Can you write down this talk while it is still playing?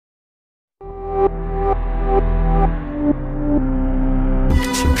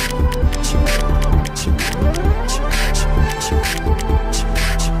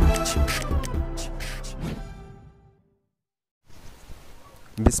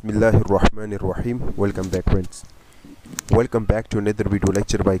Bismillahirrahmanirrahim. Welcome back, friends. Welcome back to another video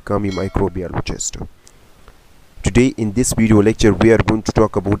lecture by Kami Microbiologist. Today in this video lecture we are going to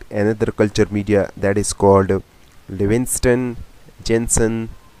talk about another culture media that is called Lowenstein Jensen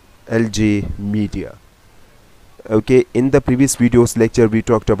LJ media. Okay, in the previous videos lecture we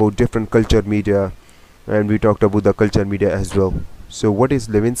talked about different culture media and we talked about the culture media as well. So what is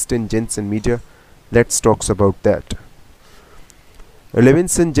Lowenstein Jensen media? Let's talk about that.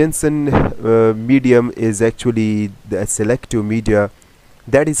 Lowenstein Jensen medium is actually the selective media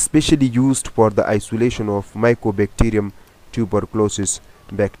that is specially used for the isolation of Mycobacterium tuberculosis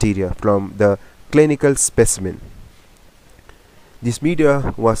bacteria from the clinical specimen. This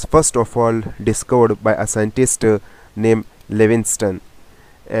media was first of all discovered by a scientist named Lowenstein,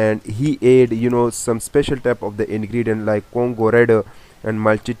 and he added some special type of the ingredient like Congo red and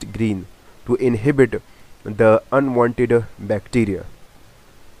malchite green to inhibit the unwanted bacteria.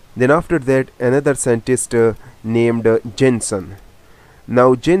 Then after that another scientist named Jensen.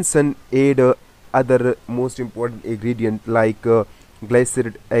 Now Jensen added other most important ingredient like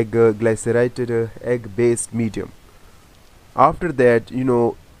glyceride egg, glycerated egg based medium. After that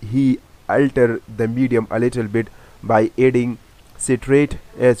he altered the medium a little bit by adding citrate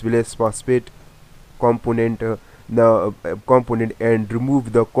as well as phosphate component and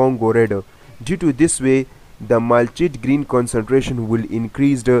remove the Congo red. Due to this way the malchite green concentration will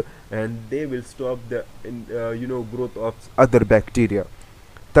increase and they will stop the growth of other bacteria.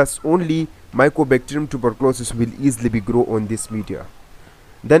 Thus only Mycobacterium tuberculosis will easily be grow on this media.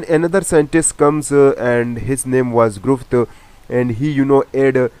 Then another scientist comes and his name was Gruft, and he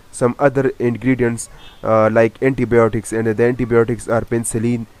add some other ingredients like antibiotics, and the antibiotics are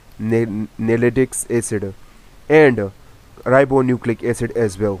penicillin, nalidic acid and ribonucleic acid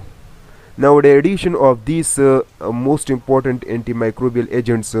as well. Now the addition of these most important antimicrobial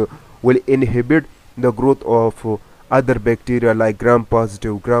agents will inhibit the growth of other bacteria like gram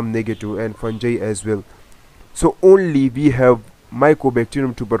positive, gram negative and fungi as well. So only we have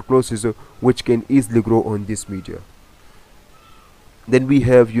Mycobacterium tuberculosis which can easily grow on this media. Then we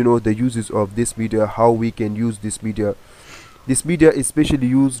have the uses of this media, how we can use this media. This media is specially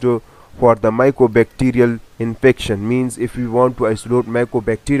used for the mycobacterial infection, means if we want to isolate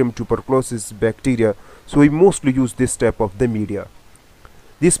Mycobacterium tuberculosis bacteria, so we mostly use this type of the media.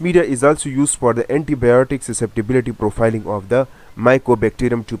 This media is also used for the antibiotic susceptibility profiling of the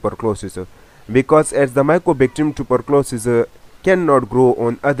Mycobacterium tuberculosis, because as the Mycobacterium tuberculosis cannot grow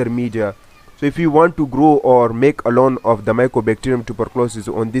on other media, so if you want to grow or make alone of the Mycobacterium tuberculosis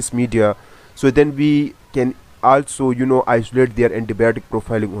on this media, so then we can also isolate their antibiotic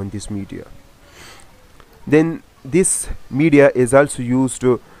profiling on this media. Then this media is also used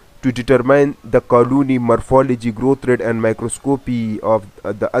to determine the colony morphology, growth rate and microscopy of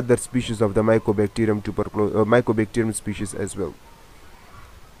the other species of the Mycobacterium Mycobacterium species as well.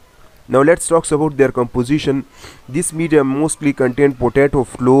 Now let's talk about their composition. This media mostly contain potato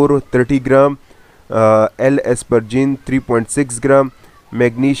flour 30 gram, L-aspergine 3.6 gram,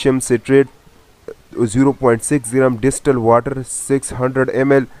 magnesium citrate 0.6 gram, distilled water 600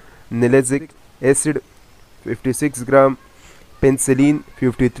 ml, nalidic acid 56 gram, penicillin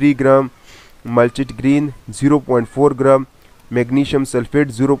 53 gram, malchite green 0.4 gram, magnesium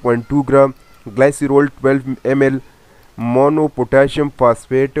sulfate 0.2 gram, glycerol 12 ml, monopotassium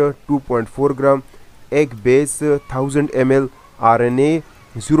phosphate 2.4 gram, egg base 1000 ml, RNA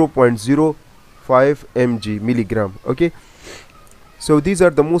 0.05 milligram. Okay, so these are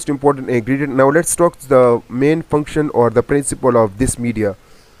the most important ingredients. Now let's talk the main function or the principle of this media.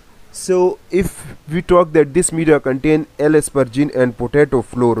 So if we talk that this media contain L-aspergine and potato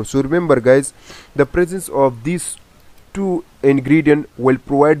flour, so remember guys, the presence of these two ingredients will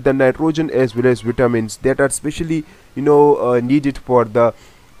provide the nitrogen as well as vitamins that are specially needed for the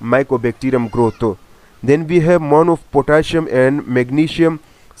Mycobacterium growth. Then we have monopotassium and magnesium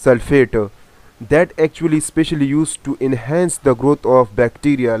sulfate that actually specially used to enhance the growth of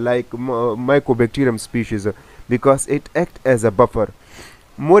bacteria like Mycobacterium species, because it acts as a buffer.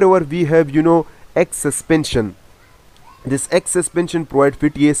 Moreover, we have egg suspension. This egg suspension provides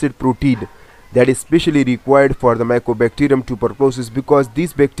fatty acid protein that is specially required for the Mycobacterium tuberculosis, because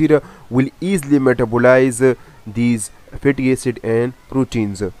these bacteria will easily metabolize these fatty acid and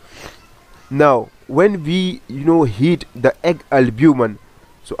proteins. Now when we heat the egg albumin,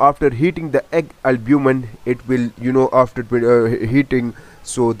 so after heating the egg albumin, it will after heating,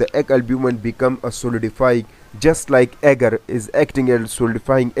 so the egg albumin become a solidifying, just like agar is acting as a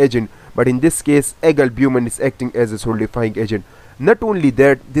solidifying agent, but in this case egg albumin is acting as a solidifying agent. Not only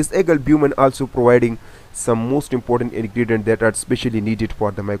that, this egg albumin also providing some most important ingredients that are specially needed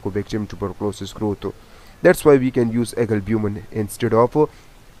for the Mycobacterium tuberculosis growth. That's why we can use albumin instead of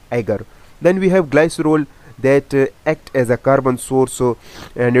agar. Then we have glycerol that act as a carbon source,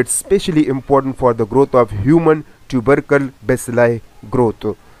 and it's especially important for the growth of human tubercle bacilli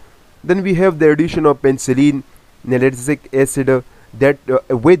growth. Then we have the addition of penicillin, nalidic acid, that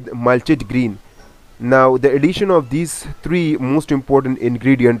with malchite green. Now the addition of these three most important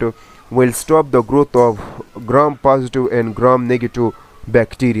ingredient will stop the growth of gram positive and gram negative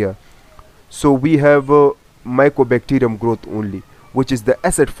bacteria. So we have mycobacterium growth only, which is the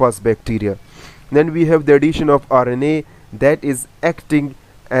acid fast bacteria. Then we have the addition of RNA that is acting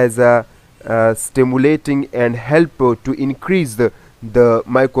as a stimulating and help to increase the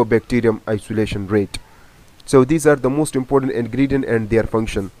mycobacterium isolation rate. So these are the most important ingredient and their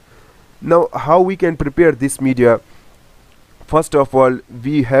function. Now how we can prepare this media? First of all,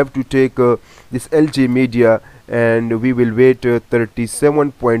 we have to take this LJ media, and we will weight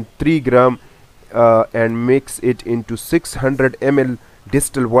 37.3 gram and mix it into 600 ml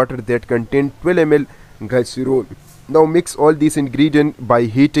distilled water that contain 12 ml glycerol. Now mix all these ingredients by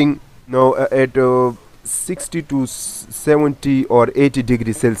heating now at 60 to 70 or 80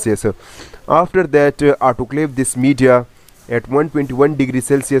 degrees Celsius. After that, autoclave this media at 121 degrees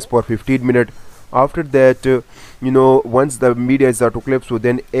Celsius for 15 minutes. After that, once the media is autoclaved, so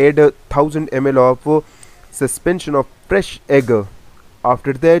then add 1000 ml of suspension of fresh egg.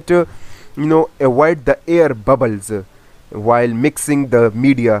 After that, avoid the air bubbles while mixing the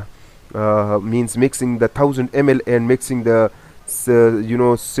media, means mixing the 1000 ml and mixing the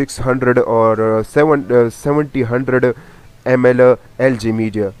 600 or 700 ml LG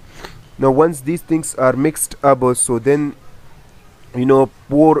media. Now once these things are mixed up, so then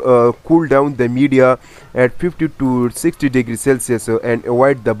cool down the media at 50 to 60 degrees Celsius and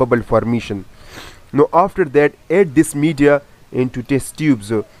avoid the bubble formation. Now after that, add this media into test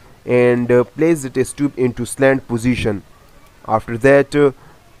tubes and place the test tube into slant position. After that,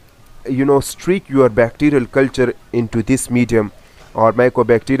 streak your bacterial culture into this medium or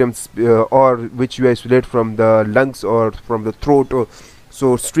mycobacterium or which you isolate from the lungs or from the throat.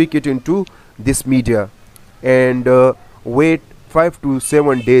 So streak it into this media and wait 5 to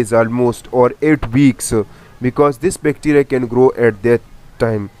 7 days almost, or 8 weeks, because this bacteria can grow at that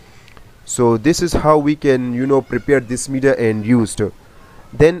time. So this is how we can prepare this media and used.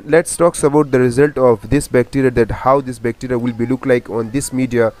 Then let's talk about the result of this bacteria, that how this bacteria will be look like on this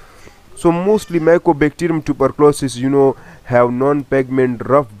media. So mostly Mycobacterium tuberculosis have non-pigment,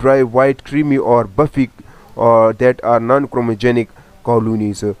 rough, dry, white, creamy or buffy or that are non-chromogenic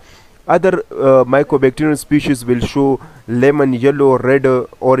colonies. Other Mycobacterium species will show lemon, yellow, red,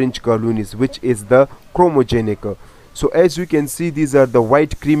 orange colonies, which is the chromogenic. So as you can see, these are the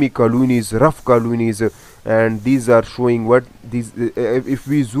white creamy colonies, rough colonies, and these are showing what these if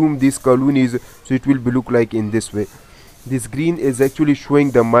we zoom these colonies, so it will be look like in this way. This green is actually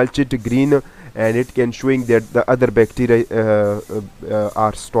showing the malchite green, and it can showing that the other bacteria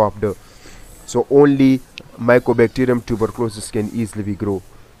are stopped. So only Mycobacterium tuberculosis can easily be grow.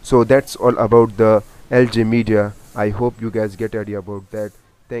 So that's all about the LJ media. I hope you guys get idea about that.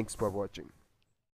 Thanks for watching.